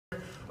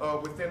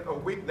within a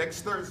week.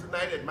 Next Thursday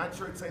night at my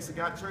church, Saints of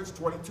God Church,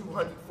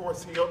 2200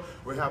 Forest Hill,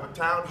 we'll have a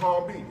town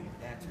hall meeting.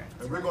 That's right.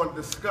 And we're going to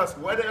discuss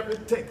whatever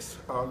it takes,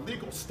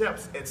 legal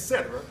steps,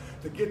 etc.,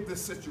 to get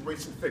this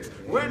situation fixed.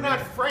 We're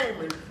not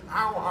framing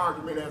our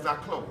argument as I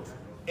close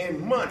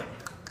in money.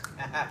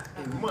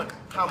 In money.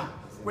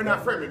 We're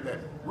not framing that.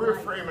 We're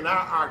framing our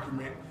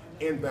argument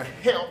in the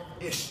health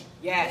issue.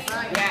 Yes,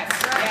 yes,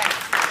 yes.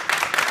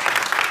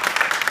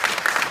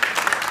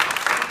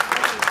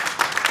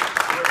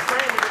 We're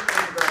framing it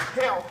in the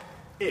health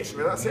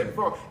issue. As I said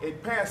before,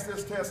 it passed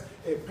this test,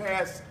 it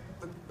passed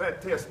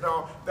that test.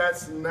 No,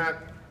 that's not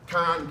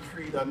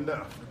concrete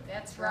enough.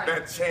 That's right.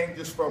 That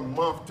changes from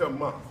month to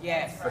month.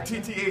 Yes. The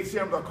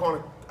TTHMs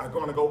are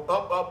going to go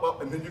up, up,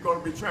 up, and then you're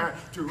going to be trying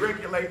to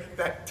regulate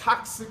that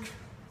toxic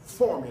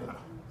formula.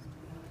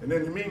 And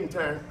in the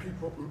meantime,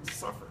 people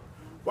suffer.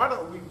 Why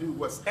don't we do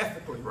what's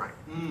ethically right?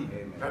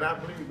 And I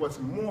believe what's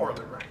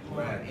morally right.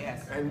 Right,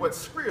 yes. And what's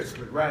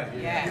spiritually right.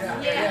 Yes.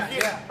 And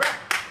get back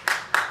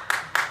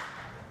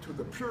to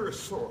the pure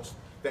source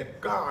that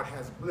God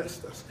has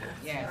blessed us with.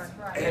 Yes. That's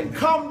right. And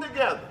come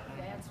together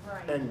That's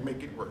right. and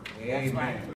make it work. That's right.